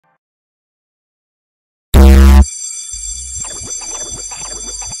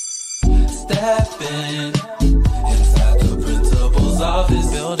stepping inside the principal's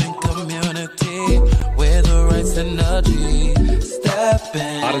office, building community with the right synergy. Stepping.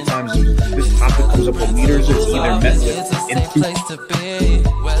 A lot of times this topic comes up with leaders. It's either met with it's a safe place to be,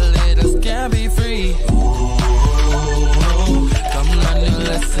 where leaders can be free. Come learn new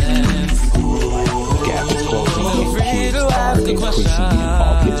lessons. gap is closing. Feel free Kids to are ask a question. increasingly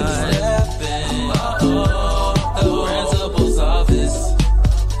involved into learning. The principal's office.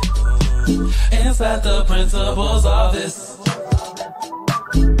 Inside the principal's office.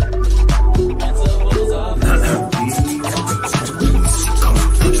 Principal's office.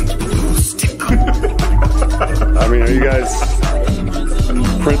 I mean, are you guys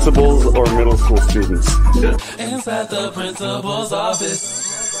principals or middle school students? Inside the principal's office.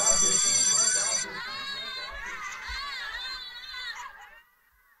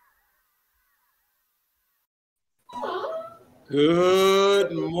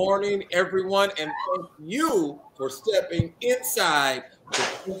 Good morning, everyone, and thank you for stepping inside the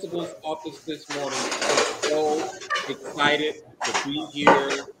principal's office this morning. I'm so excited to be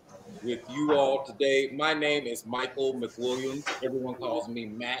here with you all today. My name is Michael McWilliams. Everyone calls me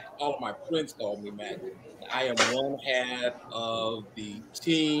Mac. All of my friends call me Mac. I am one half of the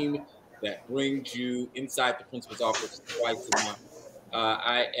team that brings you inside the principal's office twice a month.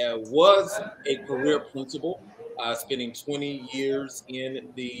 I was a career principal, spending 20 years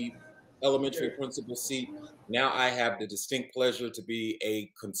in the elementary principal seat. Now I have the distinct pleasure to be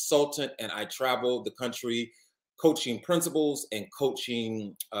a consultant, and I travel the country coaching principals and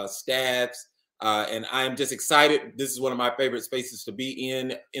coaching staffs. And I'm just excited. This is one of my favorite spaces to be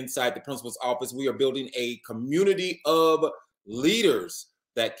in, inside the principal's office. We are building a community of leaders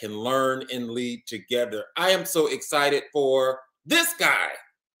that can learn and lead together. I am so excited for this guy,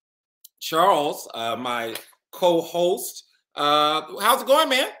 Charles, my co-host. How's it going,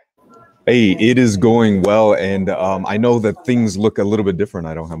 man? Hey, it is going well, and I know that things look a little bit different.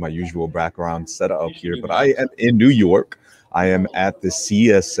 I don't have my usual background set up here, but I am in New York. I am at the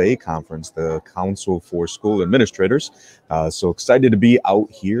CSA conference, the Council for School Administrators. So excited to be out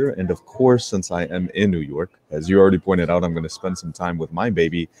here. And of course, since I am in New York, as you already pointed out, I'm going to spend some time with my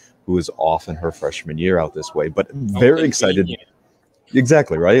baby, who is off in her freshman year out this way. But very excited.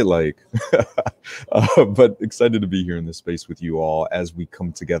 Exactly, right? Like, but excited to be here in this space with you all as we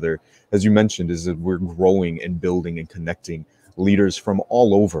come together. As you mentioned, is that we're growing and building and connecting leaders from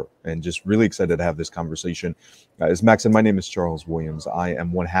all over, and just really excited to have this conversation. As Max said, my name is Charles Williams. I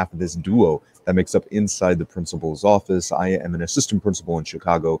am one half of this duo that makes up Inside the Principal's Office. I am an assistant principal in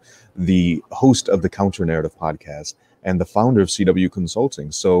Chicago, the host of the Counter Narrative podcast, and the founder of CW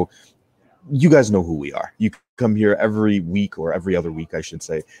Consulting. So you guys know who we are. You come here every week, or every other week, I should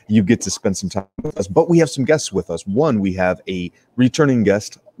say. You get to spend some time with us, but we have some guests with us. One, we have a returning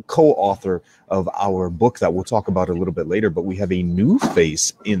guest, co-author of our book that we'll talk about a little bit later, but we have a new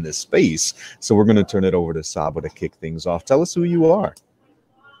face in this space. So we're going to turn it over to Sabba to kick things off. Tell us who you are.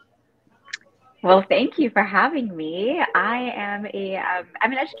 Well, thank you for having me. I'm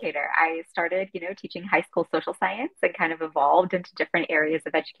an educator. I started, teaching high school social science and kind of evolved into different areas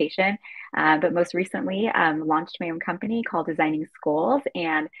of education. But most recently, launched my own company called Designing Schools,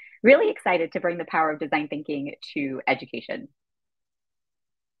 and really excited to bring the power of design thinking to education.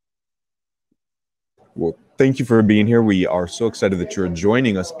 Well, thank you for being here. We are so excited that you're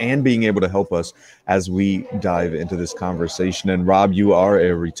joining us and being able to help us as we dive into this conversation. And Rob, you are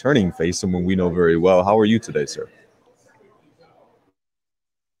a returning face, someone we know very well. How are you today, sir?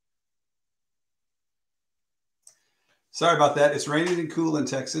 Sorry about that. It's raining and cool in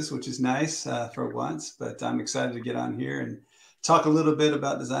Texas, which is nice for once, but I'm excited to get on here and talk a little bit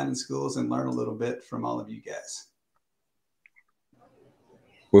about designing schools and learn a little bit from all of you guys.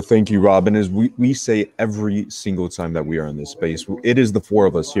 Well, thank you, Rob. And as we say every single time that we are in this space, it is the four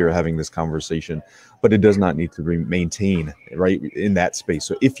of us here having this conversation, but it does not need to maintain right in that space.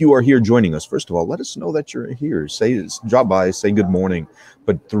 So if you are here joining us, first of all, let us know that you're here. Drop by, say good morning.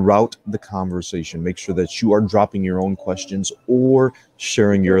 But throughout the conversation, make sure that you are dropping your own questions or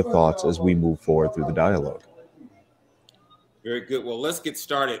sharing your thoughts as we move forward through the dialogue. Very good. Well, let's get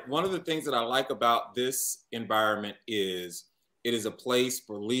started. One of the things that I like about this environment is it is a place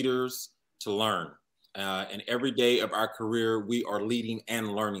for leaders to learn. And every day of our career, we are leading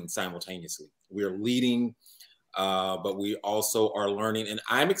and learning simultaneously. We are leading, but we also are learning. And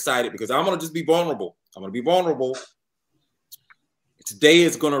I'm excited because I'm going to just be vulnerable. I'm going to be vulnerable. Today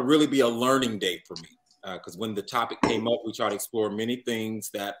is going to really be a learning day for me because when the topic came up, we tried to explore many things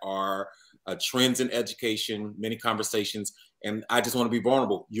that are trends in education, many conversations, and I just want to be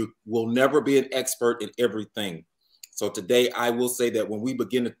vulnerable. You will never be an expert in everything. So today I will say that when we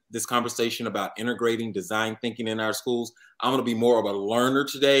begin this conversation about integrating design thinking in our schools, I'm going to be more of a learner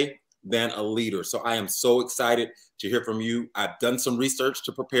today than a leader. So I am so excited to hear from you. I've done some research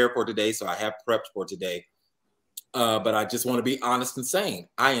to prepare for today, so I have prepped for today. But I just want to be honest and saying,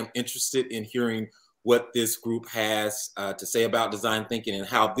 I am interested in hearing what this group has to say about design thinking and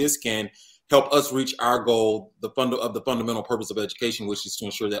how this can help us reach our goal, the fundamental purpose of education, which is to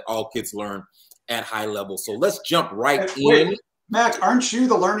ensure that all kids learn at high levels. So let's jump right in. Mac, aren't you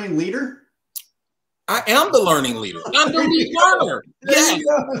the learning leader? I am the learning leader. I'm the lead learner. Yes,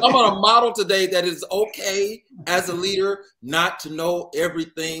 I'm on a model today that it's okay as a leader not to know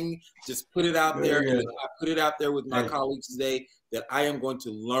everything. Just put it out there. And I put it out there with my colleagues today that I am going to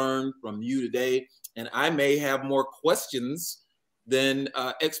learn from you today. And I may have more questions than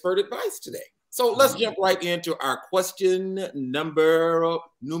expert advice today. So let's jump right into our question numero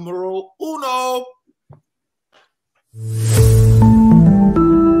uno.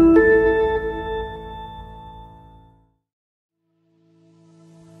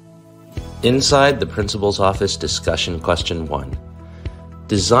 Inside the Principal's Office Discussion Question 1.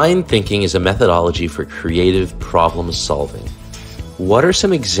 Design thinking is a methodology for creative problem solving. What are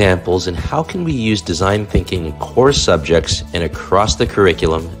some examples and how can we use design thinking in core subjects and across the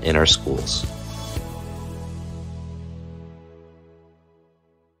curriculum in our schools?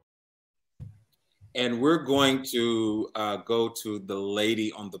 And we're going to go to the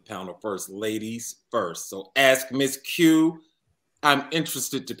lady on the panel first. Ladies first. So ask Miss Q. I'm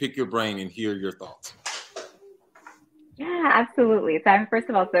interested to pick your brain and hear your thoughts. Yeah, absolutely. So I'm first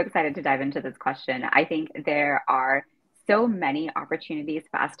of all so excited to dive into this question. I think there are so many opportunities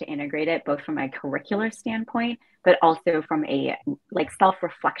for us to integrate it, both from a curricular standpoint, but also from a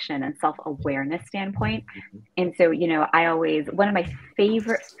self-reflection and self-awareness standpoint. And so, one of my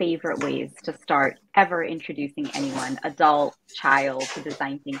favorite ways to start ever introducing anyone, adult, child, to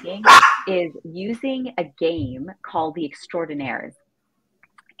design thinking is using a game called The Extraordinaires.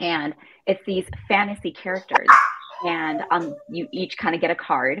 And it's these fantasy characters. And you each kind of get a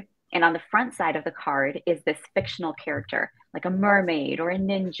card. And on the front side of the card is this fictional character, like a mermaid or a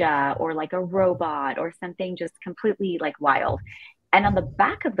ninja or like a robot or something just completely like wild. And on the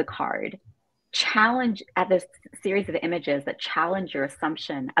back of the card, this series of images that challenge your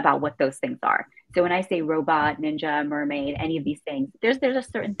assumption about what those things are. So when I say robot, ninja, mermaid, any of these things, there's a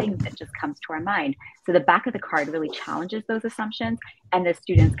certain thing that just comes to our mind. So the back of the card really challenges those assumptions, and the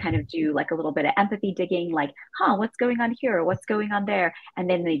students kind of do like a little bit of empathy digging, like, what's going on here? Or what's going on there? And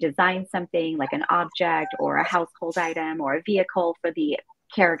then they design something like an object or a household item or a vehicle for the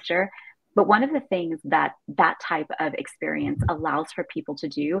character. But one of the things that type of experience allows for people to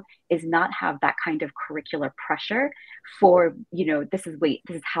do is not have that kind of curricular pressure for, this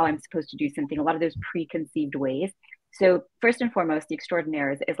is how I'm supposed to do something, a lot of those preconceived ways. So first and foremost, The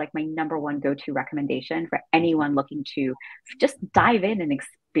Extraordinaires is like my number one go-to recommendation for anyone looking to just dive in and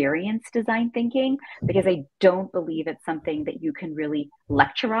experience design thinking, because I don't believe it's something that you can really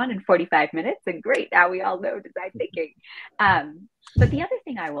lecture on in 45 minutes. And great, now we all know design thinking. But the other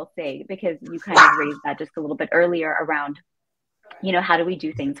thing I will say, because you kind of raised that just a little bit earlier around, how do we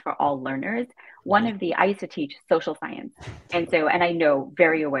do things for all learners? I used to teach social science. And I know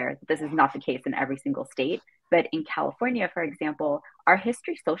very aware that this is not the case in every single state, but in California, for example, our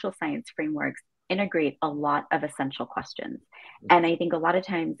history social science frameworks integrate a lot of essential questions. And I think a lot of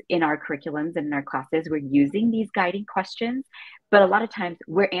times in our curriculums and in our classes, we're using these guiding questions, but a lot of times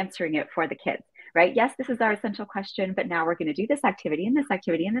we're answering it for the kids. Right? Yes, this is our essential question, but now we're going to do this activity and this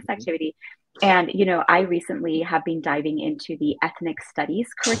activity and this activity. And, I recently have been diving into the ethnic studies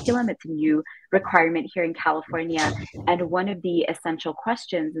curriculum. It's a new requirement here in California. And one of the essential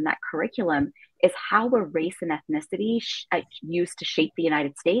questions in that curriculum is how were race and ethnicity used to shape the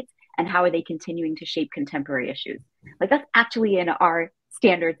United States, and how are they continuing to shape contemporary issues? Like that's actually in our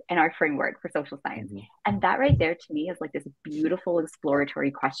standards and our framework for social science. And that right there to me is like this beautiful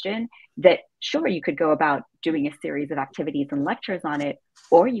exploratory question that sure, you could go about doing a series of activities and lectures on it,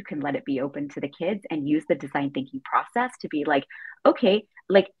 or you can let it be open to the kids and use the design thinking process to be like, okay,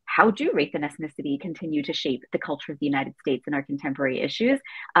 like how do race and ethnicity continue to shape the culture of the United States and our contemporary issues?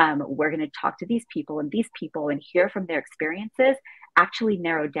 We're going to talk to these people and hear from their experiences, actually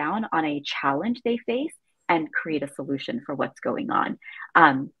narrow down on a challenge they face and create a solution for what's going on.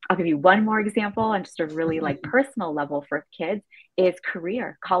 I'll give you one more example on just a really like personal level for kids is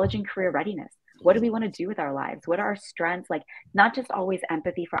college and career readiness. What do we want to do with our lives? What are our strengths? Like not just always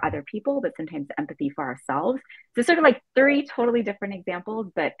empathy for other people, but sometimes empathy for ourselves. So sort of like 3 totally different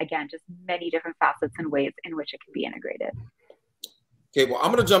examples, but again, just many different facets and ways in which it can be integrated. Okay, well,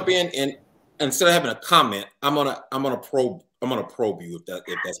 I'm going to jump in and instead of having a comment, I'm gonna probe you if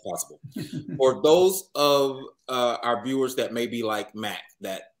that's possible. For those of our viewers that may be like Matt,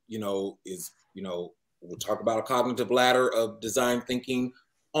 that we'll talk about a cognitive ladder of design thinking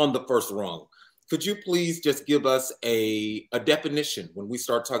on the first rung. Could you please just give us a definition when we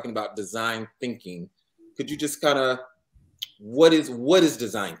start talking about design thinking? Could you just kind of what is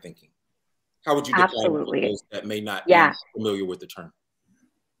design thinking? How would you define it for those that may not be familiar with the term?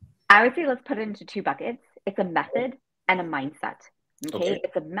 I would say let's put it into two buckets. It's a method and a mindset. Okay?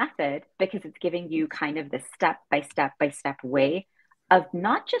 It's a method because it's giving you kind of the step by step way of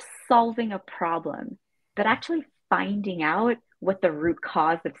not just solving a problem, but actually finding out what the root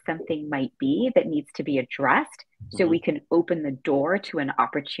cause of something might be that needs to be addressed so we can open the door to an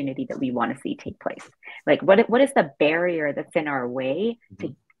opportunity that we want to see take place. Like what is the barrier that's in our way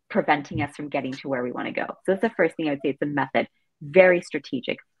to preventing us from getting to where we want to go? So that's the first thing I would say. It's a method, very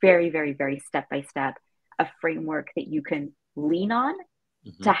strategic, very, very, very step by step, a framework that you can lean on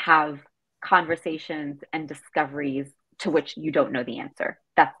to have conversations and discoveries to which you don't know the answer.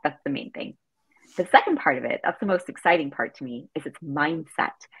 That's the main thing. The second part of it, that's the most exciting part to me, is its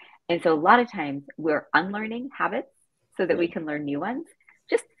mindset. And so a lot of times we're unlearning habits so that we can learn new ones.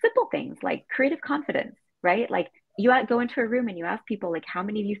 Just simple things like creative confidence, right? Like you go into a room and you ask people, like, how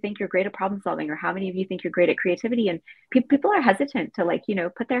many of you think you're great at problem solving, or how many of you think you're great at creativity? And people are hesitant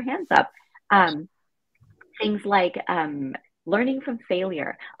to put their hands up. Things like learning from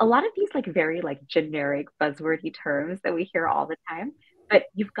failure. A lot of these very generic buzzwordy terms that we hear all the time. But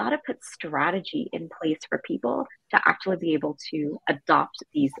you've got to put strategy in place for people to actually be able to adopt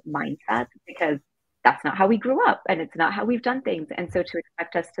these mindsets, because that's not how we grew up and it's not how we've done things. And so to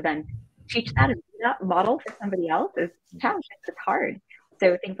expect us to then teach that and do that model for somebody else is challenging. It's hard.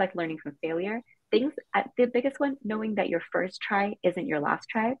 So things like learning from failure, the biggest one, knowing that your first try isn't your last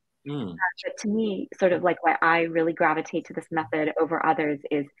try. But to me, sort of like why I really gravitate to this method over others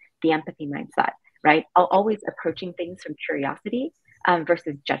is the empathy mindset, right? Always approaching things from curiosity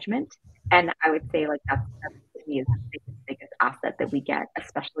versus judgment. And I would say that's to me is the biggest asset that we get,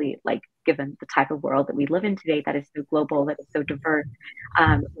 especially given the type of world that we live in today that is so global, that is so diverse,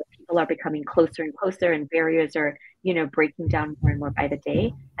 where people are becoming closer and closer and barriers are, breaking down more and more by the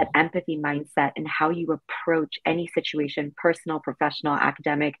day. That empathy mindset and how you approach any situation, personal, professional,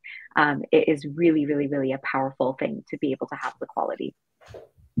 academic, it is really, really, really a powerful thing to be able to have the quality.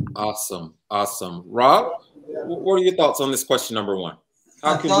 Awesome. Rob, what are your thoughts on this question number one?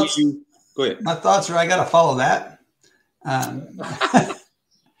 How can we go ahead? My thoughts are I got to follow that.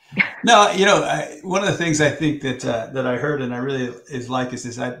 No, one of the things I think that I heard and I really is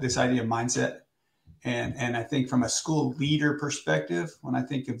this idea of mindset. And I think from a school leader perspective, when I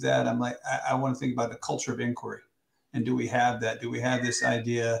think of that, I'm like, I want to think about the culture of inquiry. And do we have that? Do we have this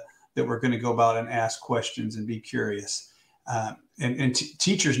idea that we're going to go about and ask questions and be curious? And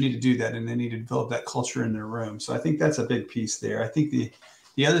teachers need to do that, and they need to develop that culture in their room. So I think that's a big piece there. I think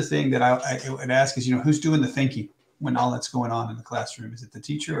the other thing that I would ask is, who's doing the thinking when all that's going on in the classroom? Is it the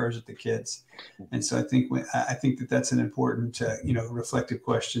teacher or is it the kids? And so I think that's an important, reflective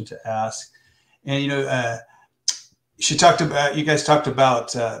question to ask. And, you guys talked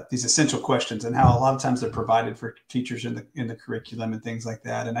about these essential questions and how a lot of times they're provided for teachers in the curriculum and things like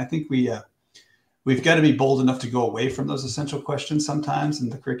that. And I think we've got to be bold enough to go away from those essential questions sometimes.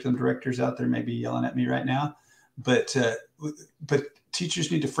 And the curriculum directors out there may be yelling at me right now, but teachers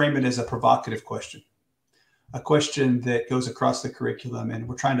need to frame it as a provocative question, a question that goes across the curriculum, and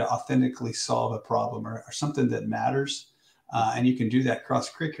we're trying to authentically solve a problem or something that matters. And you can do that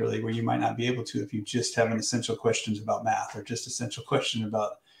cross-curricularly, where you might not be able to if you just have an essential questions about math or just essential question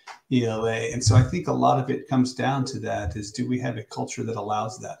about ELA. And so I think a lot of it comes down to that is, do we have a culture that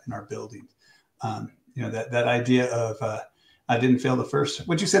allows that in our building? That idea of I didn't fail the first.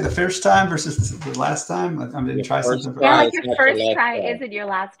 What'd you say, the first time versus the last time? I didn't try something. Yeah, your first try isn't your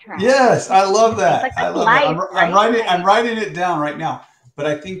last try. Yes, I love that. I love life, that. I'm writing it down right now. But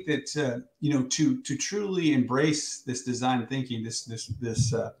I think that to truly embrace this design thinking, this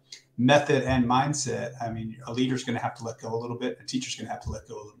method and mindset, I mean, a leader's going to have to let go a little bit. A teacher's going to have to let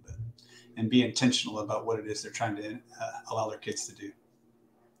go a little bit, and be intentional about what it is they're trying to allow their kids to do.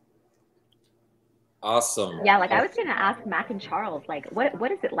 Awesome. Yeah, I was going to ask Mac and Charles,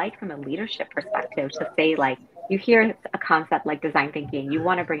 what is it like from a leadership perspective to say, you hear a concept like design thinking, you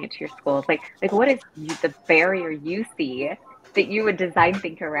want to bring it to your schools, what is the barrier you see that you would design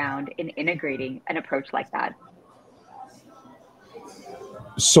think around in integrating an approach like that?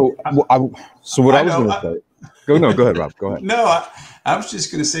 So what I was going to say. Go ahead, Rob. Go ahead. No, I was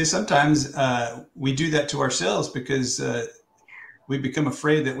just going to say sometimes we do that to ourselves because we become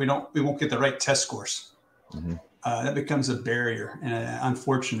afraid that we won't get the right test scores. Mm-hmm. That becomes a barrier, and an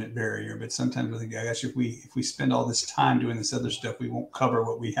unfortunate barrier. But sometimes I think, I guess if we spend all this time doing this other stuff, we won't cover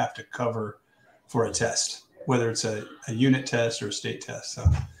what we have to cover for a test, whether it's a unit test or a state test. So,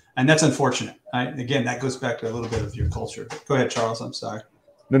 and that's unfortunate. Again, that goes back to a little bit of your culture. But go ahead, Charles. I'm sorry.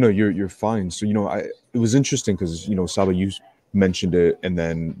 No, you're fine. So, it was interesting because, Sabba, you mentioned it, and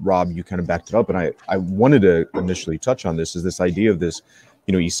then Rob, you kind of backed it up. And I wanted to initially touch on this, is this idea of this,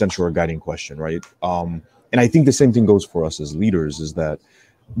 essential or guiding question, right? And I think the same thing goes for us as leaders, is that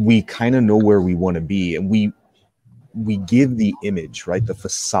we kind of know where we want to be, and we give the image, right? The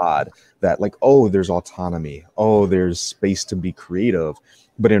facade that like, oh, there's autonomy. Oh, there's space to be creative.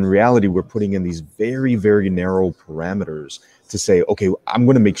 But in reality, we're putting in these very, very narrow parameters to say, okay, I'm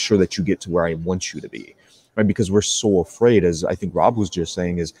going to make sure that you get to where I want you to be, right? Because we're so afraid, as I think Rob was just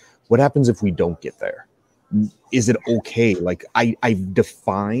saying, is what happens if we don't get there? Is it okay? Like I've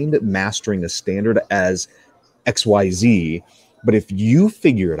defined mastering a standard as XYZ, but if you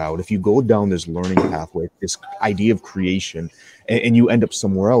figure it out, if you go down this learning pathway, this idea of creation, and you end up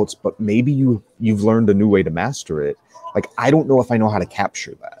somewhere else, but maybe you've learned a new way to master it. Like, I don't know if I know how to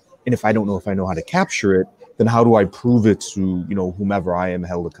capture that. And if I don't know if I know how to capture it, then how do I prove it to, whomever I am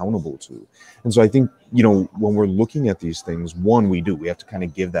held accountable to? And so I think, when we're looking at these things, we have to kind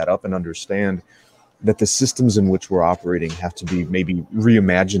of give that up and understand that the systems in which we're operating have to be maybe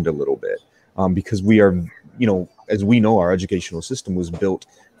reimagined a little bit, because we are, as we know, our educational system was built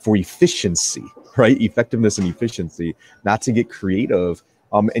for efficiency, right? Effectiveness and efficiency, not to get creative.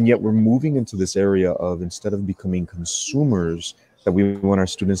 And yet we're moving into this area of, instead of becoming consumers, that we want our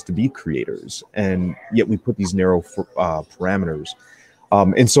students to be creators. And yet we put these narrow parameters.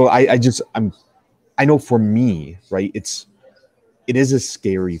 And so I know for me, right, it is a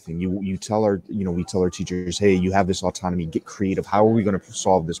scary thing. We tell our teachers, hey, you have this autonomy, get creative. How are we going to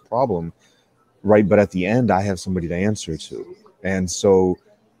solve this problem? Right. But at the end, I have somebody to answer to. And so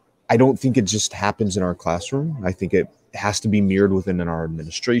I don't think it just happens in our classroom. I think it has to be mirrored within our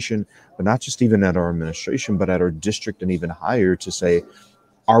administration, but not just even at our administration, but at our district and even higher, to say,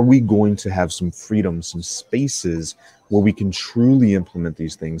 are we going to have some freedom, some spaces where we can truly implement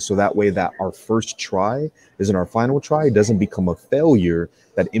these things, so that way that our first try isn't our final try, it doesn't become a failure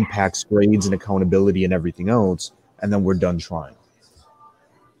that impacts grades and accountability and everything else, and then we're done trying.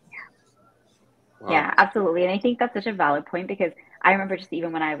 Wow. Yeah, absolutely. And I think that's such a valid point, because I remember just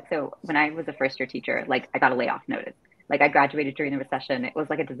even when I was a first year teacher, like I got a layoff notice. Like I graduated during the recession. It was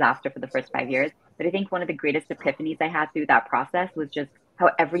like a disaster for the first 5 years. But I think one of the greatest epiphanies I had through that process was just how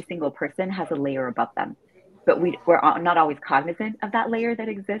every single person has a layer above them. But we're not always cognizant of that layer that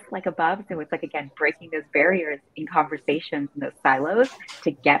exists like above. So it's like, again, breaking those barriers in conversations and those silos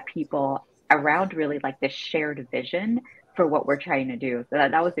to get people around really like this shared vision for what we're trying to do. So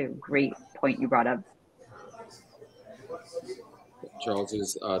that was a great point you brought up. Charles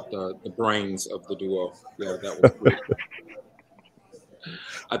is the brains of the duo. Yeah, that was great.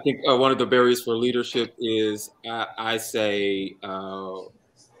 I think one of the barriers for leadership is, I say,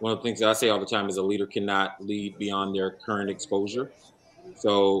 one of the things that I say all the time is a leader cannot lead beyond their current exposure.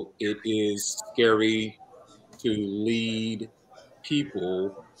 So it is scary to lead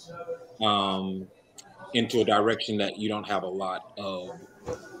people into a direction that you don't have a lot of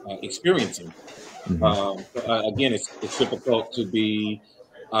experience in. Again, it's difficult to be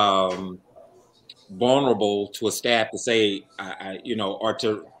vulnerable to a staff to say, I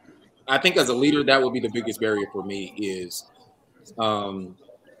think as a leader, that would be the biggest barrier for me is,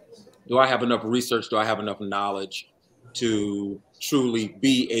 do I have enough research? Do I have enough knowledge to truly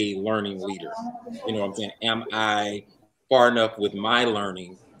be a learning leader? You know what I'm saying? Am I far enough with my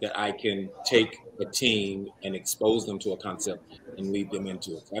learning that I can take a team and expose them to a concept and lead them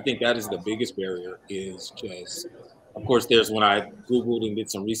into it? So I think that is the biggest barrier, is just, of course, when I Googled and did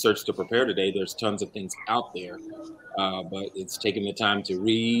some research to prepare today, there's tons of things out there, but it's taking the time to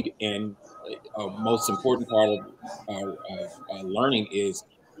read. And most important part of learning is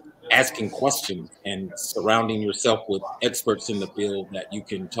asking questions and surrounding yourself with experts in the field that you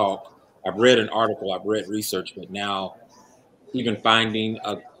can talk. I've read an article, I've read research, but now even finding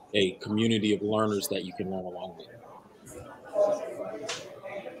a community of learners that you can learn along with.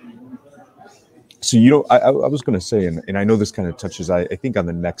 So, I was going to say, and I know this kind of touches, I think, on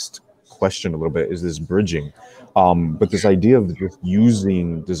the next question a little bit, is this bridging. But this idea of just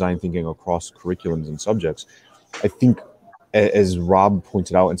using design thinking across curriculums and subjects, I think, as Rob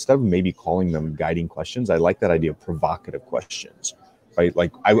pointed out, instead of maybe calling them guiding questions, I like that idea of provocative questions, right?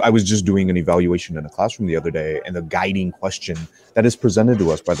 Like I was just doing an evaluation in a classroom the other day, and the guiding question that is presented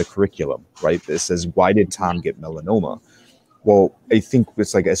to us by the curriculum, right? This says, why did Tom get melanoma? Well, I think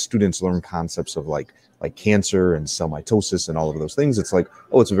it's like as students learn concepts of like cancer and cell mitosis and all of those things, it's like,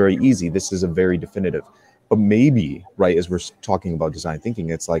 oh, it's very easy. This is a very definitive. But maybe, right, as we're talking about design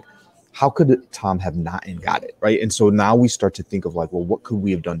thinking, it's like, how could Tom have not and got it, right? And so now we start to think of like, well, what could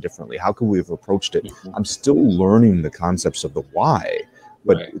we have done differently? How could we have approached it? I'm still learning the concepts of the why,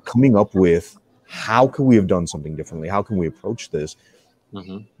 but coming up with how could we have done something differently? How can we approach this?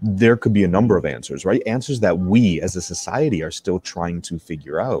 There could be a number of answers, right? Answers that we as a society are still trying to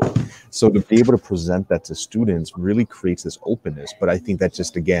figure out. So to be able to present that to students really creates this openness. But I think that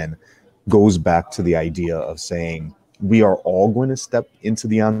just, again, goes back to the idea of saying we are all going to step into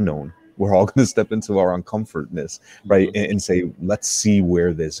the unknown. We're all going to step into our uncomfortness, right? And say, let's see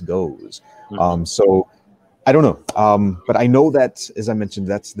where this goes. So I don't know. But I know that, as I mentioned,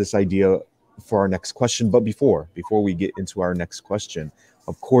 that's this idea for our next question. But before we get into our next question,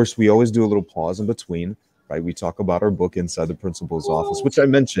 of course, we always do a little pause in between, right? We talk about our book Inside the Principal's Office, which I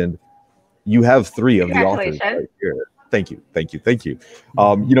mentioned. You have 3 of the authors right here. Thank you.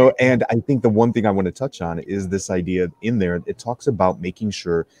 You know, and I think the one thing I want to touch on is this idea in there. It talks about making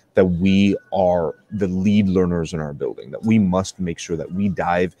sure that we are the lead learners in our building, that we must make sure that we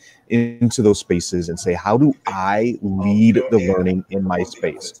dive into those spaces and say, how do I lead the learning in my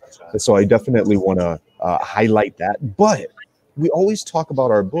space? And so I definitely want to highlight that. But we always talk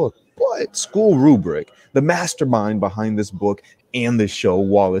about our book, but School Rubric, the mastermind behind this book and this show,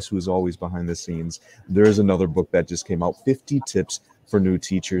 Wallace, who is always behind the scenes, there is another book that just came out, 50 Tips for New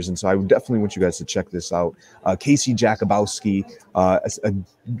Teachers. And so I would definitely want you guys to check this out. Casey Jakubowski, a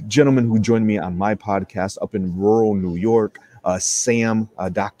gentleman who joined me on my podcast up in rural New York. Sam,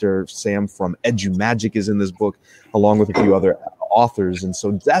 Dr. Sam from EduMagic is in this book, along with a few other authors. And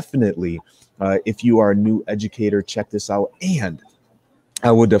so definitely, if you are a new educator, check this out. And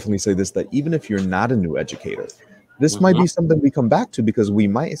I would definitely say this, that even if you're not a new educator, this might be something we come back to, because we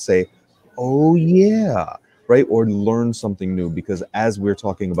might say, oh yeah, right? Or learn something new, because as we're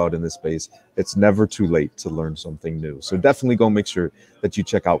talking about in this space, it's never too late to learn something new. So definitely go make sure that you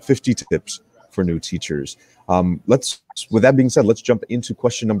check out 50 Tips for New Teachers. With that being said, let's jump into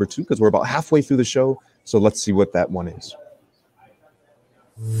question number 2, because we're about halfway through the show. So let's see what that one is.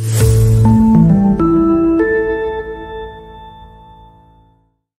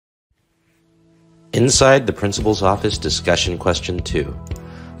 Inside the Principal's Office discussion question 2.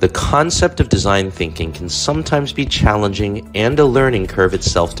 The concept of design thinking can sometimes be challenging and a learning curve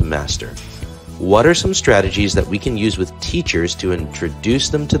itself to master. What are some strategies that we can use with teachers to introduce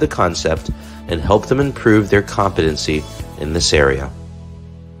them to the concept and help them improve their competency in this area?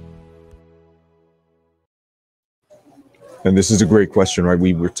 And this is a great question, right?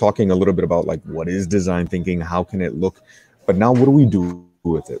 We were talking a little bit about like, what is design thinking? How can it look? But now what do we do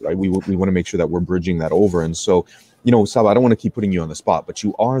with it, right? We want to make sure that we're bridging that over. And so, you know, Sabba, I don't want to keep putting you on the spot, but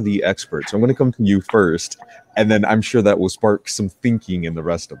you are the expert. So I'm going to come to you first, and then I'm sure that will spark some thinking in the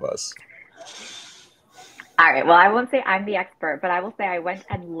rest of us. All right. Well, I won't say I'm the expert, but I will say I went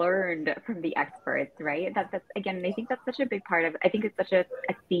and learned from the experts, right? That's again, I think that's such a big part of, I think it's such a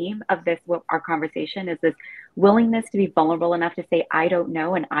theme of this, what our conversation is, this willingness to be vulnerable enough to say, I don't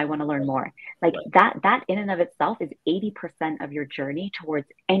know, and I want to learn more. Like that in and of itself is 80% of your journey towards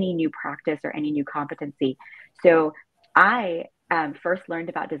any new practice or any new competency. So I first learned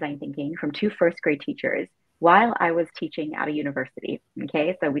about design thinking from 2 first grade teachers while I was teaching at a university.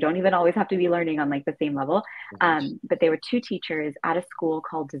 Okay, so we don't even always have to be learning on like the same level. But they were 2 teachers at a school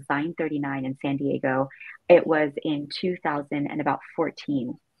called Design 39 in San Diego. It was in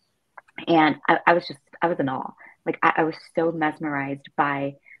 2014. And I was in awe. Like I was so mesmerized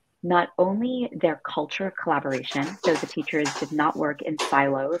by not only their culture of collaboration. So the teachers did not work in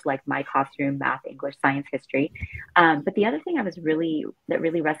silos like my classroom, math, English, science, history. But the other thing that really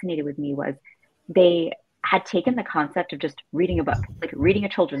resonated with me was they had taken the concept of just reading a book, like reading a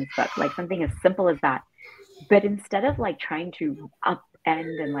children's book, like something as simple as that. But instead of like trying to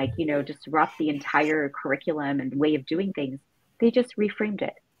upend and like, you know, disrupt the entire curriculum and way of doing things, they just reframed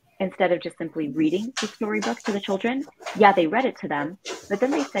it. Instead of just simply reading the storybook to the children, yeah, they read it to them, but then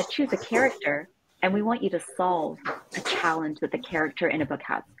they said, choose a character, and we want you to solve a challenge that the character in a book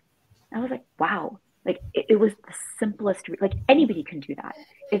has. I was like, wow. Like it was the simplest, like anybody can do that.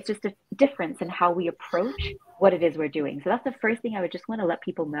 It's just a difference in how we approach what it is we're doing. So that's the first thing I would just want to let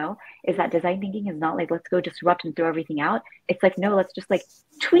people know, is that design thinking is not like, let's go disrupt and throw everything out. It's like, no, let's just like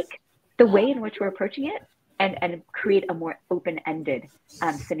tweak the way in which we're approaching it and create a more open-ended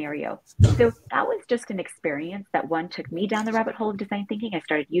scenario. So that was just an experience that took me down the rabbit hole of design thinking. I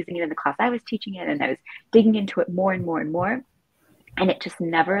started using it in the class I was teaching it, and I was digging into it more and more and more. And it just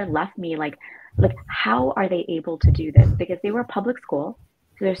never left me like, like, how are they able to do this? Because they were public school,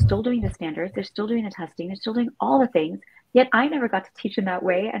 so they're still doing the standards, they're still doing the testing, they're still doing all the things. Yet I never got to teach in that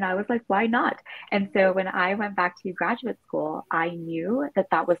way. And I was like, why not? And so when I went back to graduate school, I knew that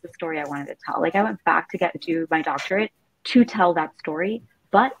that was the story I wanted to tell. Like, I went back to do my doctorate to tell that story,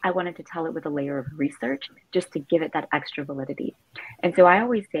 but I wanted to tell it with a layer of research just to give it that extra validity. And so I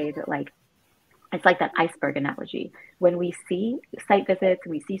always say that, like, it's like that iceberg analogy. When we see site visits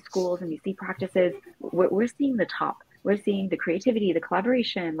and we see schools and we see practices, we're seeing the top. We're seeing the creativity, the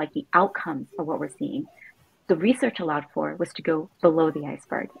collaboration, like the outcomes of what we're seeing. The research allowed for was to go below the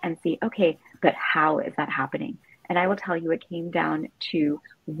iceberg and see, okay, but how is that happening? And I will tell you, it came down to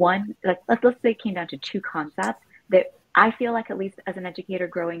let's say it came down to two concepts that I feel like, at least as an educator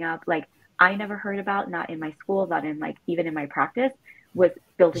growing up, like, I never heard about, not in my school, not in, like, even in my practice, was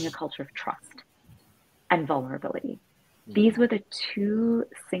building a culture of trust and vulnerability. These were the two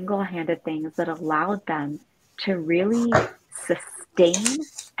single-handed things that allowed them to really sustain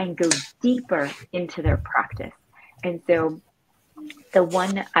and go deeper into their practice. And so the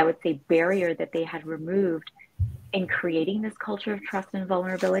one, I would say, barrier that they had removed in creating this culture of trust and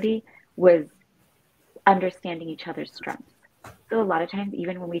vulnerability was understanding each other's strengths. So a lot of times,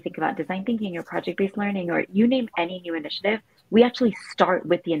 even when we think about design thinking or project-based learning, or you name any new initiative, we actually start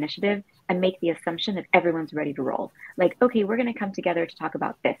with the initiative and make the assumption that everyone's ready to roll. Like, okay, we're going to come together to talk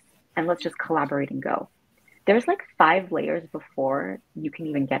about this, and let's just collaborate and go. There's like 5 layers before you can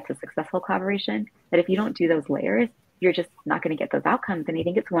even get to successful collaboration, that if you don't do those layers, you're just not going to get those outcomes. And I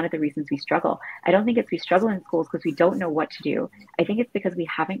think it's one of the reasons we struggle. I don't think it's we struggle in schools because we don't know what to do. I think it's because we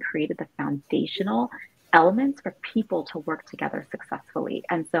haven't created the foundational elements for people to work together successfully.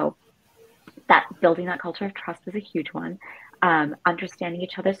 And so that building that culture of trust is a huge one. Understanding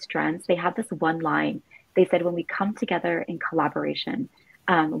each other's strengths. They have this one line. They said, when we come together in collaboration,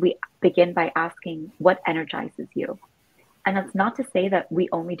 we begin by asking, what energizes you? And that's not to say that we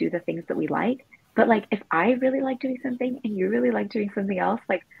only do the things that we like, but like, if I really like doing something and you really like doing something else,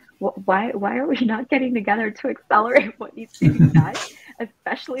 like, why are we not getting together to accelerate what needs to be done,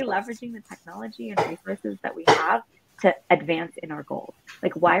 especially leveraging the technology and resources that we have to advance in our goals?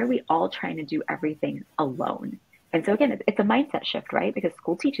 Like, why are we all trying to do everything alone? And so again, it's a mindset shift, right? Because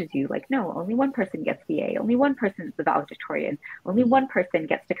school teaches you, like, no, only one person gets the A, only one person is the valedictorian, only one person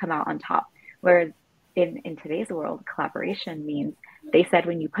gets to come out on top. Whereas in today's world, collaboration means, they said,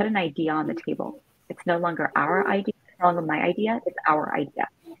 when you put an idea on the table, it's no longer our idea, it's no longer my idea, it's our idea.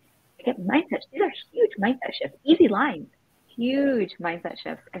 Again, mindset, these are huge mindset shifts, easy lines, huge mindset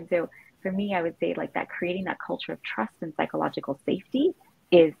shifts. And so for me, I would say, like, that creating that culture of trust and psychological safety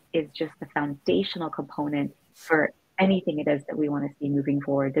is just the foundational component for anything it is that we want to see moving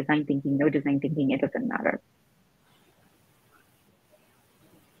forward. Design thinking, no design thinking, it doesn't matter.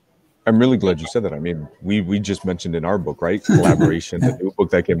 I'm really glad you said that. I mean, we just mentioned in our book, right? Collaboration, the new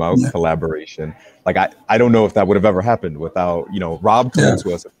book that came out, collaboration. Like, I don't know if that would have ever happened without, Rob coming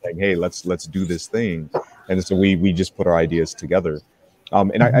to us and saying, hey, let's do this thing. And so we just put our ideas together.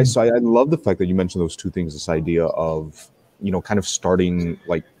 And I love the fact that you mentioned those two things, this idea of, kind of starting,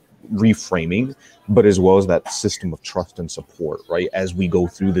 like, reframing, but as well as that system of trust and support, right? As we go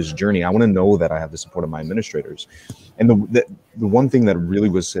through this journey, I want to know that I have the support of my administrators. And the one thing that really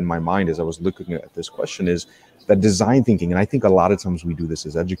was in my mind as I was looking at this question is that design thinking, and I think a lot of times we do this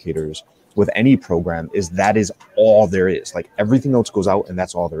as educators with any program, that is all there is. Like, everything else goes out and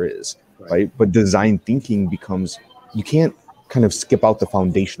that's all there is, right? But design thinking becomes, you can't kind of skip out the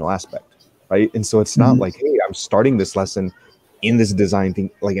foundational aspect, right? And so it's not like, hey, I'm starting this lesson in this design thing,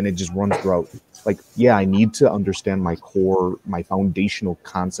 like, and it just runs throughout. Like, yeah, I need to understand my core, my foundational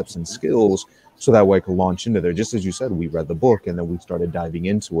concepts and skills, so that way I can launch into there. Just as you said, we read the book and then we started diving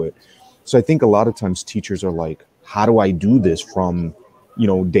into it. So I think a lot of times teachers are like, how do I do this from,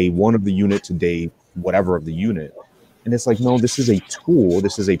 day 1 of the unit to day whatever of the unit? And it's like, no, this is a tool.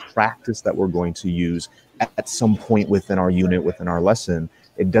 This is a practice that we're going to use at some point within our unit, within our lesson.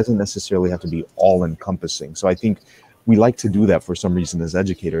 It doesn't necessarily have to be all encompassing. So I think we like to do that for some reason as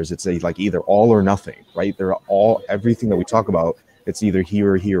educators. It's like either all or nothing, right? Everything that we talk about, it's either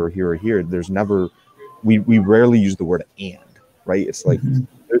here or here or here or here. There's never, we rarely use the word and, right? It's like,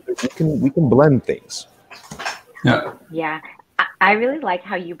 we can blend things. Yeah. I really like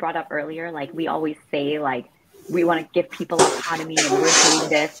how you brought up earlier, like, we always say, like, we want to give people autonomy and we're doing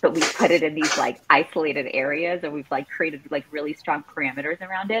this, but we put it in these, like, isolated areas, and we've, like, created, like, really strong parameters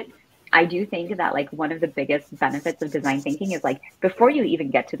around it. I do think that, like, one of the biggest benefits of design thinking is, like, before you even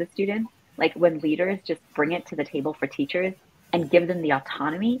get to the student, like, when leaders just bring it to the table for teachers and give them the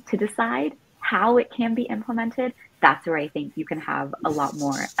autonomy to decide how it can be implemented, that's where I think you can have a lot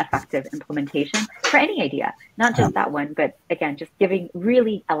more effective implementation for any idea, not just that one, but again, just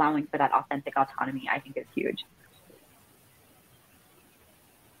really allowing for that authentic autonomy, I think is huge.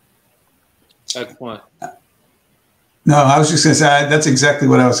 Excellent. No, I was just going to say, that's exactly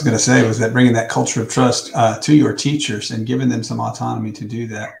what I was going to say, was that bringing that culture of trust to your teachers and giving them some autonomy to do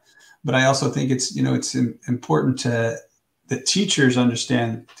that. But I also think it's important that teachers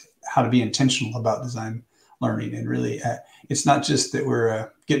understand how to be intentional about design learning. And really, it's not just that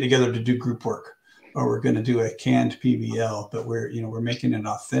we're getting together to do group work or we're going to do a canned PBL, but we're making it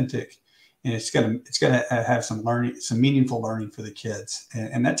authentic. And it's got to have some learning, some meaningful learning for the kids.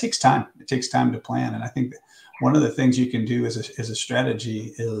 And that takes time. It takes time to plan. And I think that one of the things you can do as a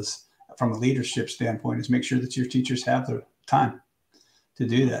strategy is, from a leadership standpoint, is make sure that your teachers have the time to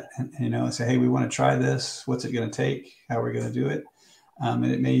do that. And say, hey, we want to try this. What's it going to take? How are we going to do it? And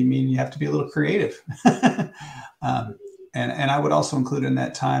it may mean you have to be a little creative. And I would also include in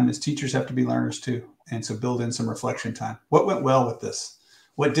that time is teachers have to be learners too. And so build in some reflection time. What went well with this?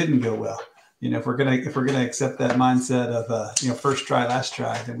 What didn't go well? If we're gonna accept that mindset of first try, last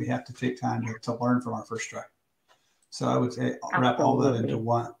try, then we have to take time to learn from our first try. So I would say wrap all that into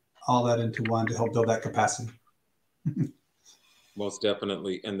one to help build that capacity. Most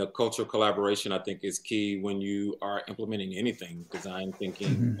definitely. And the cultural collaboration, I think, is key when you are implementing anything, design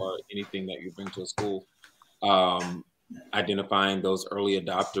thinking, or anything that you bring to a school. Identifying those early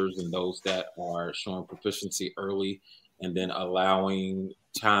adopters and those that are showing proficiency early, and then allowing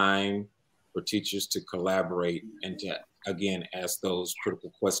time for teachers to collaborate and to, again, ask those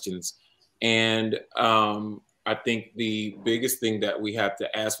critical questions. And I think the biggest thing that we have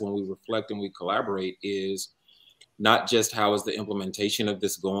to ask when we reflect and we collaborate is not just how is the implementation of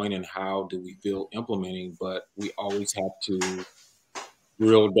this going and how do we feel implementing, but we always have to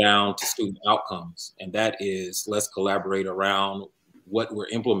drill down to student outcomes. And that is, let's collaborate around what we're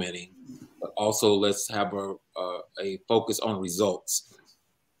implementing, but also let's have a focus on results.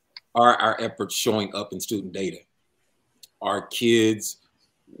 Are our efforts showing up in student data? Are kids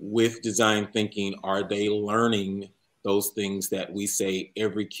with design thinking, are they learning those things that we say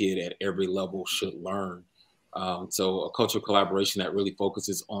every kid at every level should learn? So a cultural collaboration that really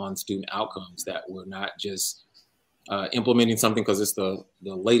focuses on student outcomes, that we're not just implementing something because it's the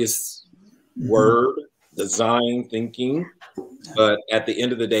latest word, design thinking. But at the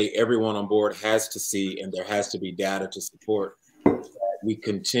end of the day, everyone on board has to see, and there has to be data to support that we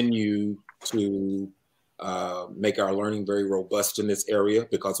continue to make our learning very robust in this area,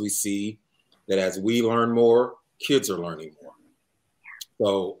 because we see that as we learn more, kids are learning more.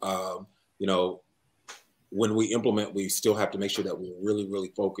 So, when we implement, we still have to make sure that we're really,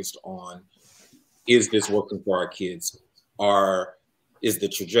 really focused on, is this working for our kids? Is the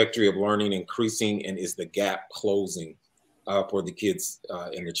trajectory of learning increasing, and is the gap closing for the kids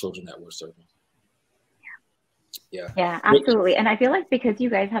and the children that we're serving? Yeah, absolutely. And I feel like because you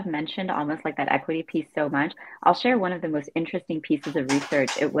guys have mentioned almost like that equity piece so much, I'll share one of the most interesting pieces of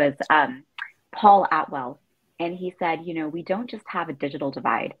research. It was Paul Atwell, and he said, we don't just have a digital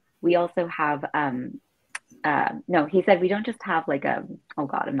divide. We also have, he said, we don't just have like oh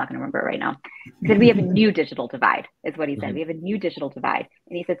God, I'm not going to remember it right now. He said, we have a new digital divide is what he said. We have a new digital divide.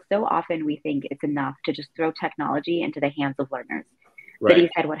 And he said, so often we think it's enough to just throw technology into the hands of learners. Right. But he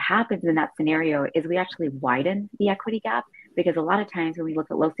said what happens in that scenario is we actually widen the equity gap, because a lot of times when we look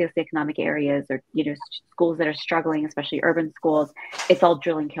at low socioeconomic areas or schools that are struggling, especially urban schools, it's all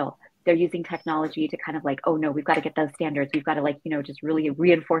drill and kill. They're using technology to kind of like, oh no, we've got to get those standards. We've got to just really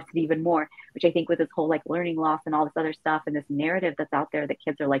reinforce it even more, which I think with this whole like learning loss and all this other stuff and this narrative that's out there that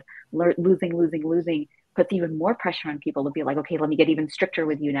kids are like losing, puts even more pressure on people to be like, okay, let me get even stricter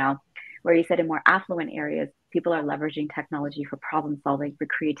with you now. Where he said in more affluent areas, people are leveraging technology for problem solving, for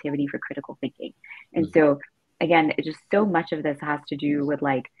creativity, for critical thinking. And so again, just so much of this has to do with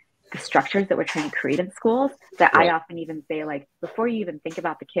like the structures that we're trying to create in schools, that I often even say, like, before you even think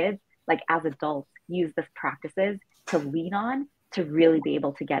about the kids, like as adults, use these practices to lean on to really be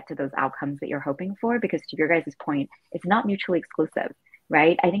able to get to those outcomes that you're hoping for. Because to your guys' point, it's not mutually exclusive,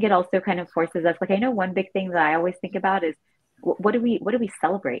 right? I think it also kind of forces us, like, I know one big thing that I always think about is what do we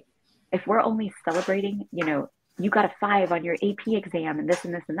celebrate? If we're only celebrating, you got a 5 on your AP exam and this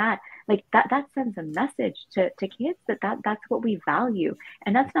and this and that, like that sends a message to kids that's what we value.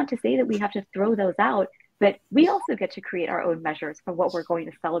 And that's not to say that we have to throw those out, but we also get to create our own measures for what we're going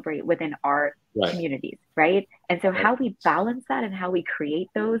to celebrate within our communities, right? And so how we balance that and how we create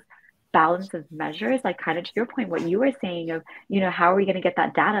those balance of measures, like kind of to your point, what you were saying of, how are we going to get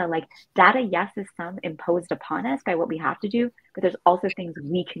that data? Like data, yes, is some imposed upon us by what we have to do, but there's also things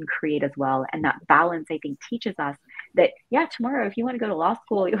we can create as well. And that balance, I think, teaches us that, yeah, tomorrow, if you want to go to law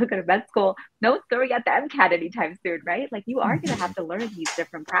school, you want to go to med school, no one's throwing out the MCAT anytime soon, right? Like, you are going to have to learn these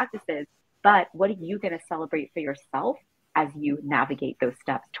different practices, but what are you going to celebrate for yourself as you navigate those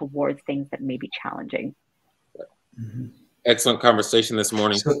steps towards things that may be challenging? Excellent conversation this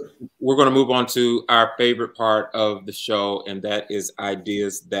morning. We're going to move on to our favorite part of the show, and that is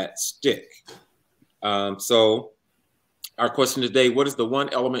ideas that stick. So our question today, what is the one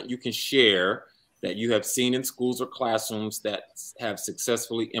element you can share that you have seen in schools or classrooms that have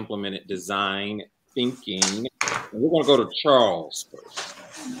successfully implemented design thinking? And we're going to go to Charles first.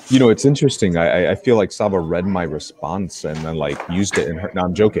 You know, it's interesting. I feel like Sabba read my response and then like used it in her. No,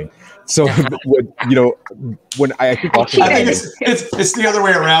 I'm joking. So, you know, when I think it's the other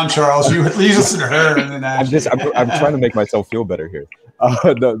way around, Charles. You listen to her, and then I'm trying to make myself feel better here.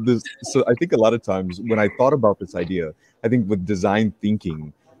 So I think a lot of times when I thought about this idea, I think with design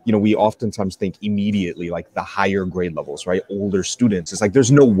thinking, you know, we oftentimes think immediately like the higher grade levels, right? Older students. It's like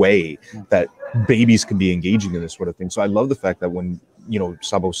there's no way that babies can be engaging in this sort of thing. So I love the fact that when, you know,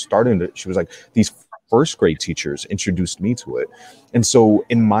 Sabba started it, she was like, these first grade teachers introduced me to it. And so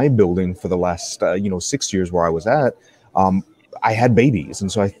in my building for the last, 6 years where I was at, I had babies.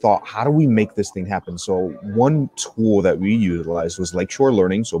 And so I thought, how do we make this thing happen? So one tool that we utilized was Lakeshore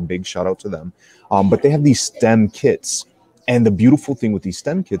Learning. So big shout out to them. But they have these STEM kits. And the beautiful thing with these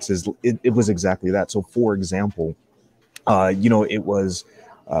STEM kits is it was exactly that. So for example, it was,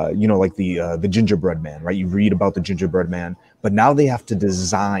 like the gingerbread man, right? You read about the gingerbread man, but now they have to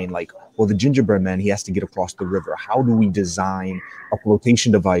design like, well, the gingerbread man, he has to get across the river. How do we design a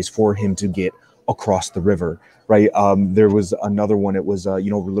flotation device for him to get across the river, right? There was another one. It was,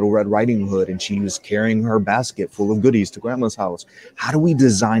 Little Red Riding Hood, and she was carrying her basket full of goodies to grandma's house. How do we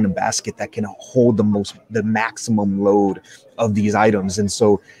design a basket that can hold the maximum load of these items? And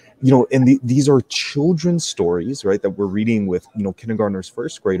so, these are children's stories, right, that we're reading with, kindergartners,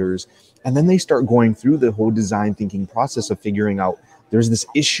 first graders, and then they start going through the whole design thinking process of figuring out there's this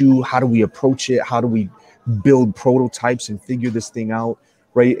issue. How do we approach it? How do we build prototypes and figure this thing out?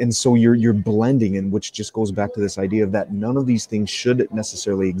 Right. And so you're blending, and which just goes back to this idea of that none of these things should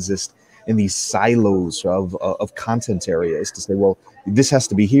necessarily exist in these silos of content areas to say, well, this has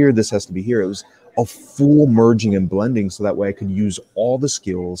to be here, this has to be here. It was a full merging and blending, so that way I could use all the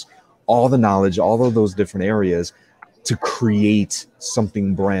skills, all the knowledge, all of those different areas to create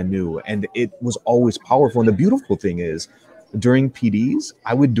something brand new. And it was always powerful. And the beautiful thing is, during PDs,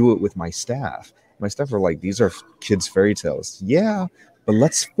 I would do it with my staff. My staff were like, these are kids' fairy tales. Yeah. But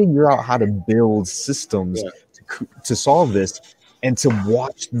let's figure out how to build systems to solve this, and to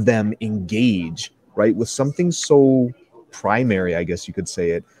watch them engage, right, with something so primary, I guess you could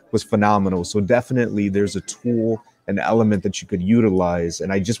say, it was phenomenal. So definitely there's a tool, an element that you could utilize.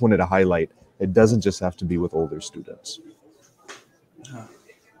 And I just wanted to highlight, it doesn't just have to be with older students.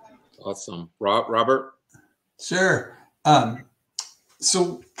 Awesome. Robert? Sure.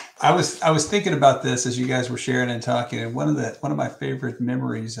 So I was thinking about this as you guys were sharing and talking, and one of my favorite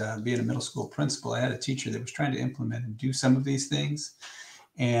memories, being a middle school principal, I had a teacher that was trying to implement and do some of these things,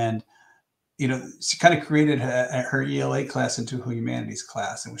 and she kind of created her ELA class into a humanities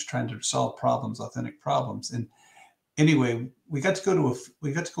class and was trying to solve problems, authentic problems. And anyway, we got to go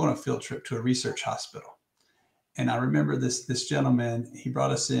on a field trip to a research hospital, and I remember this gentleman. He brought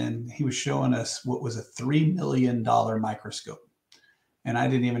us in. He was showing us what was a $3 million microscope. And I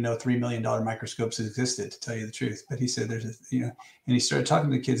didn't even know $3 million microscopes existed, to tell you the truth. But he said and he started talking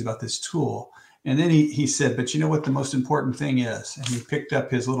to the kids about this tool. And then he said, but you know what the most important thing is? And he picked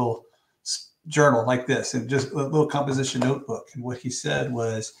up his little journal like this, and just a little composition notebook. And what he said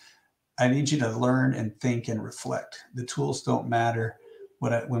was, I need you to learn and think and reflect. The tools don't matter.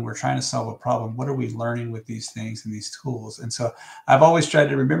 When we're trying to solve a problem, what are we learning with these things and these tools? And so I've always tried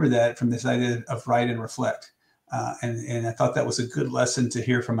to remember that from this idea of write and reflect. And I thought that was a good lesson to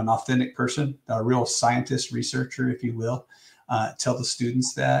hear from an authentic person, a real scientist, researcher, if you will, tell the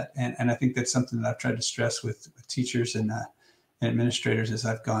students that. And I think that's something that I've tried to stress with teachers and administrators as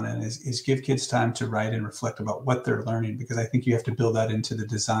I've gone in, is give kids time to write and reflect about what they're learning, because I think you have to build that into the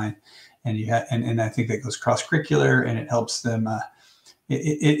design. And and I think that goes cross-curricular, and it helps them.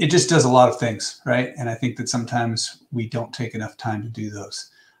 It just does a lot of things, right? And I think that sometimes we don't take enough time to do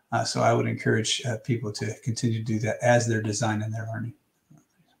those. So I would encourage people to continue to do that as they're designing their learning.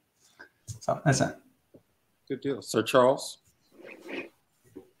 So that's it. Good deal. Sir Charles?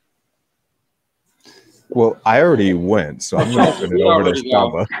 Well, I already went, so I'm going to turn it over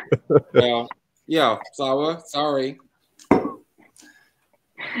to Sabba. Yeah, Sabba, sorry.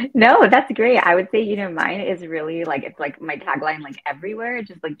 No, that's great. I would say, mine is really like, it's like my tagline, like everywhere,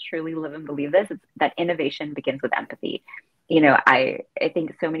 just like truly live and believe this. It's that innovation begins with empathy. I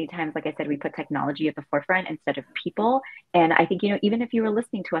think so many times, like I said, we put technology at the forefront instead of people. And I think, even if you were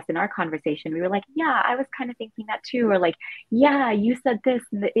listening to us in our conversation, we were like, yeah, I was kind of thinking that too. Or like, yeah, you said this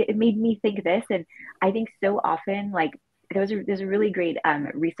and it made me think this. And I think so often, like, there's a really great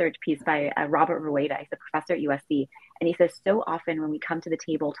research piece by Robert Rueda. He's a professor at USC. And he says, so often when we come to the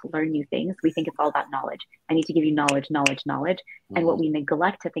table to learn new things, we think it's all about knowledge. I need to give you knowledge, knowledge, knowledge. Mm-hmm. And what we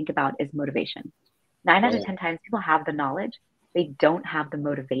neglect to think about is motivation. 9 out of 10 times people have the knowledge, they don't have the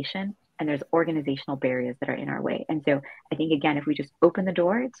motivation, and there's organizational barriers that are in our way. And so I think, again, if we just open the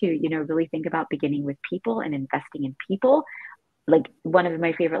door to, really think about beginning with people and investing in people, like one of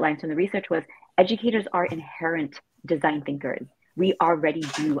my favorite lines from the research was, educators are inherent design thinkers. We already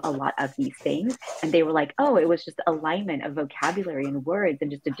do a lot of these things. And they were like, oh, it was just alignment of vocabulary and words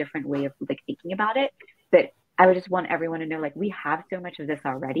and just a different way of like thinking about it. But I would just want everyone to know, like, we have so much of this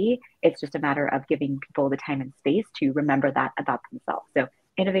already. It's just a matter of giving people the time and space to remember that about themselves. So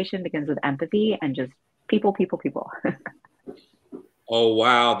innovation begins with empathy and just people, people, people. Oh,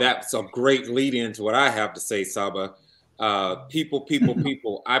 wow. That's a great lead into what I have to say, Sabba. People, people,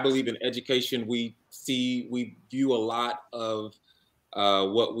 people. I believe in education. We view a lot of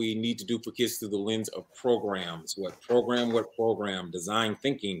what we need to do for kids through the lens of programs. What program, design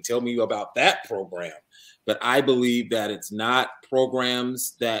thinking. Tell me about that program. But I believe that it's not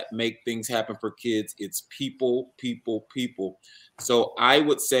programs that make things happen for kids. It's people, people, people. So I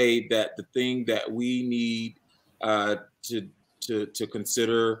would say that the thing that we need to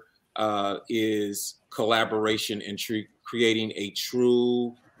consider is collaboration and creating a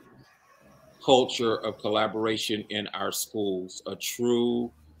true culture of collaboration in our schools, a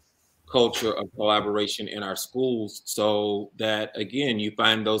true culture of collaboration in our schools, so that, again, you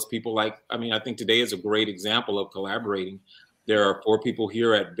find those people like, I think today is a great example of collaborating. There are 4 people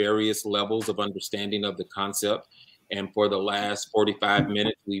here at various levels of understanding of the concept. And for the last 45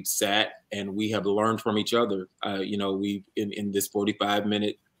 minutes, we've sat and we have learned from each other. We've in this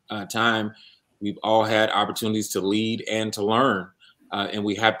 45-minute time, we've all had opportunities to lead and to learn. And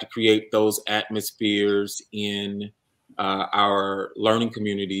we have to create those atmospheres in our learning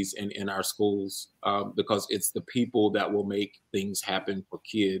communities and in our schools, because it's the people that will make things happen for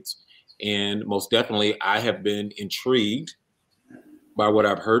kids. And most definitely, I have been intrigued by what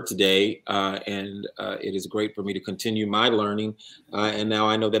I've heard today, and it is great for me to continue my learning. And now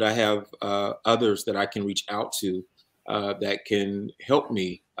I know that I have others that I can reach out to that can help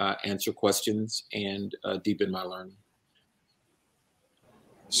me answer questions and deepen my learning.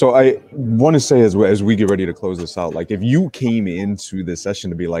 So I want to say, as we get ready to close this out, like, if you came into this session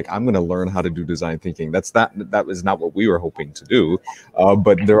to be like, I'm going to learn how to do design thinking, that was not what we were hoping to do.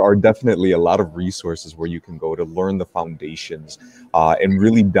 But there are definitely a lot of resources where you can go to learn the foundations and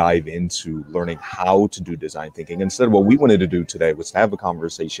really dive into learning how to do design thinking. Instead, what we wanted to do today was to have a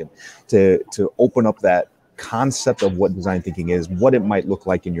conversation to open up that concept of what design thinking is, what it might look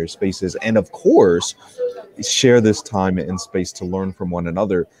like in your spaces, and of course, share this time and space to learn from one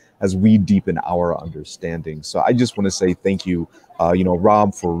another as we deepen our understanding. So I just want to say thank you,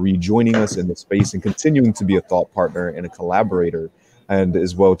 Rob, for rejoining us in the space and continuing to be a thought partner and a collaborator, and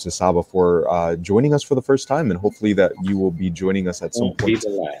as well to Sabba for joining us for the first time, and hopefully that you will be joining us at some point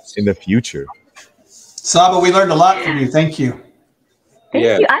in the future. Sabba, we learned a lot from you. Thank you. Thank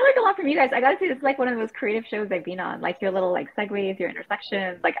you. I learned a lot from you guys. I gotta say, this is like one of the most creative shows I've been on. Like your little like segues, your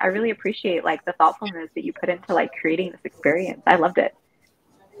intersections. Like I really appreciate like the thoughtfulness that you put into like creating this experience. I loved it.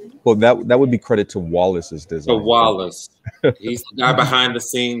 Well, that would be credit to Wallace's design. So Wallace, he's the guy behind the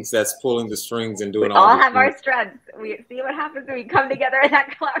scenes that's pulling the strings and doing we all. All have our strengths. We see what happens when we come together in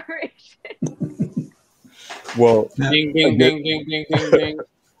that collaboration. Well, ding, ding, ding, ding, ding, ding, ding.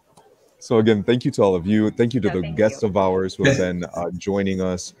 So again, thank you to all of you. Thank you to the guests of ours who have been joining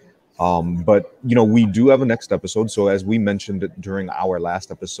us. But, we do have a next episode. So as we mentioned during our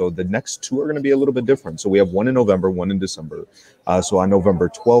last episode, the next 2 are going to be a little bit different. So we have one in November, one in December. So on November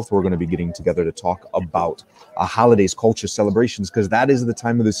 12th, we're going to be getting together to talk about holidays, culture, celebrations, because that is the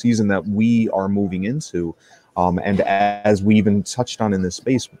time of the season that we are moving into. And as we even touched on in this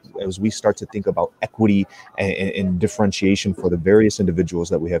space, as we start to think about equity and differentiation for the various individuals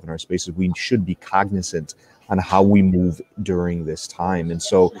that we have in our spaces, we should be cognizant on how we move during this time. And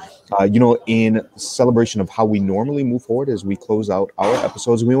so, in celebration of how we normally move forward as we close out our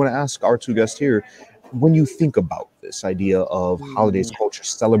episodes, we want to ask our 2 guests here, when you think about this idea of holidays, culture,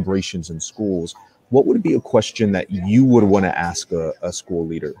 celebrations in schools, what would be a question that you would want to ask a school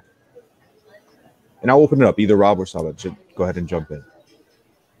leader? And I'll open it up, either Rob or Sabba. Go ahead and jump in.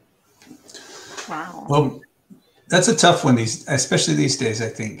 Wow. Well, that's a tough one, especially these days, I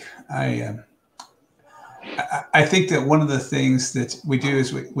think. I think that one of the things that we do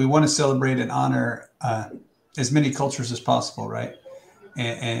is we want to celebrate and honor as many cultures as possible, right?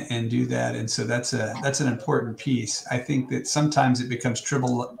 And do that. And so that's an important piece. I think that sometimes it becomes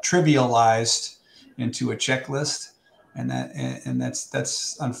trivialized into a checklist, and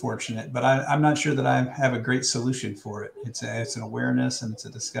that's unfortunate. But I'm not sure that I have a great solution for it. It's an awareness, and it's a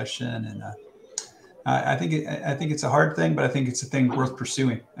discussion, and I think it's a hard thing, but I think it's a thing worth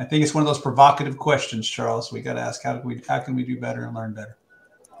pursuing. I think it's one of those provocative questions, Charles. We got to ask how can we do better and learn better.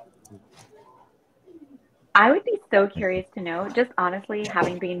 I would be so curious to know, just honestly,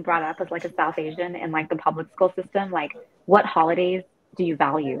 having been brought up as like a South Asian in like the public school system, like what holidays do you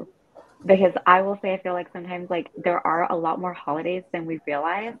value? Because I will say, I feel like sometimes like there are a lot more holidays than we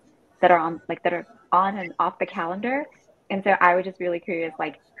realize that are on and off the calendar. And so I was just really curious,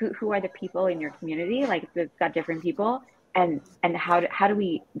 like who are the people in your community? Like it's got different people, and how do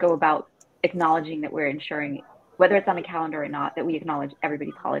we go about acknowledging that we're ensuring, whether it's on the calendar or not, that we acknowledge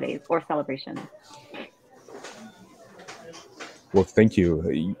everybody's holidays or celebrations? Well, thank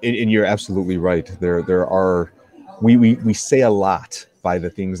you. And you're absolutely right. There are, we say a lot by the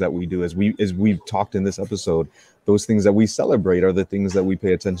things that we do. As we've talked in this episode, those things that we celebrate are the things that we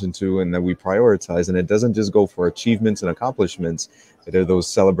pay attention to and that we prioritize. And it doesn't just go for achievements and accomplishments. There are those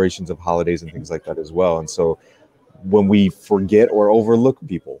celebrations of holidays and things like that as well. And so when we forget or overlook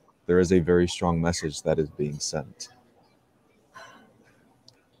people, there is a very strong message that is being sent.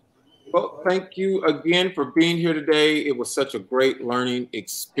 Well, thank you again for being here today. It was such a great learning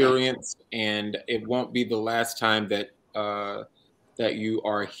experience, and it won't be the last time that that you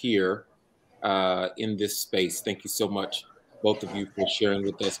are here in this space. Thank you so much, both of you, for sharing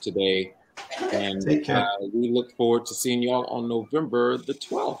with us today. And we look forward to seeing y'all on November the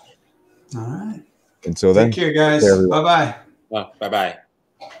 12th. All right. Until then, take care, guys. Bye-bye. Bye-bye.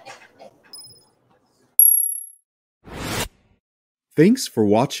 Thanks for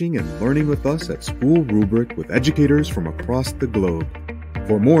watching and learning with us at School Rubric with educators from across the globe.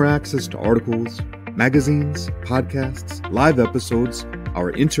 For more access to articles, magazines, podcasts, live episodes,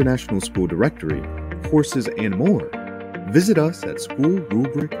 our international school directory, courses, and more, visit us at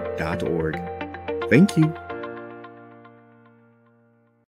schoolrubric.org. Thank you.